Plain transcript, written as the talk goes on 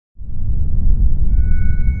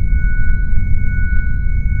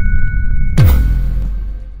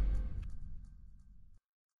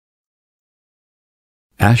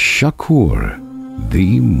Ash-Shakour,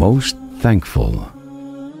 the most thankful.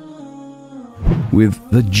 With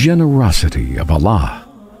the generosity of Allah,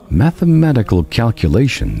 mathematical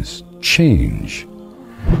calculations change,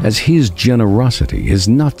 as His generosity is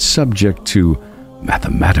not subject to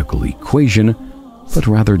mathematical equation, but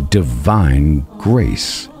rather divine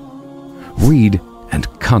grace. Read and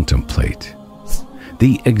contemplate.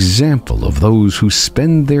 The example of those who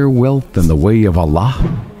spend their wealth in the way of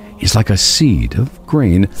Allah is like a seed of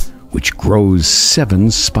grain which grows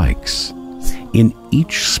 7 spikes. In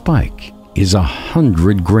each spike is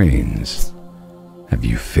 100 grains. Have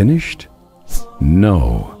you finished?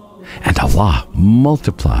 No. And Allah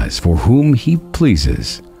multiplies for whom He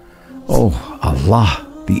pleases. Oh, Allah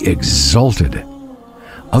the Exalted!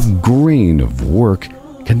 A grain of work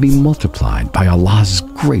can be multiplied by Allah's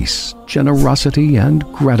grace, generosity, and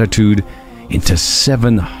gratitude into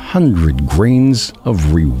 700 grains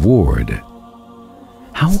of reward.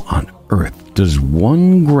 How on earth does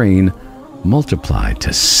 1 grain multiply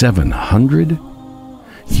to 700?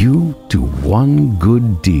 You do 1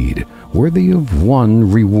 good deed worthy of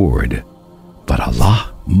 1 reward, but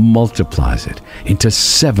Allah multiplies it into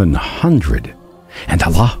 700, and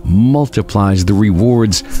Allah multiplies the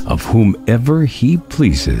rewards of whomever He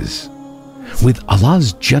pleases. With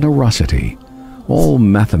Allah's generosity, all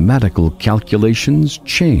mathematical calculations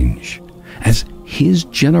change, as His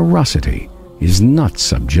generosity is not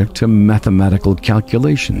subject to mathematical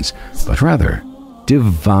calculations, but rather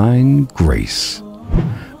divine grace.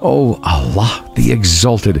 O Allah the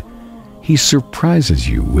Exalted! He surprises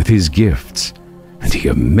you with His gifts, and He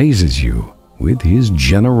amazes you with His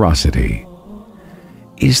generosity.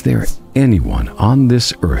 Is there anyone on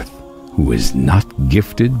this earth who is not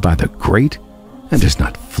gifted by the great and is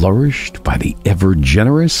not flourished by the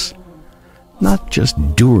ever-generous? Not just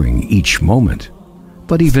during each moment,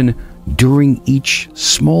 but even during each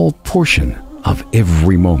small portion of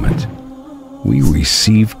every moment, we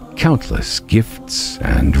receive countless gifts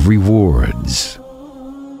and rewards.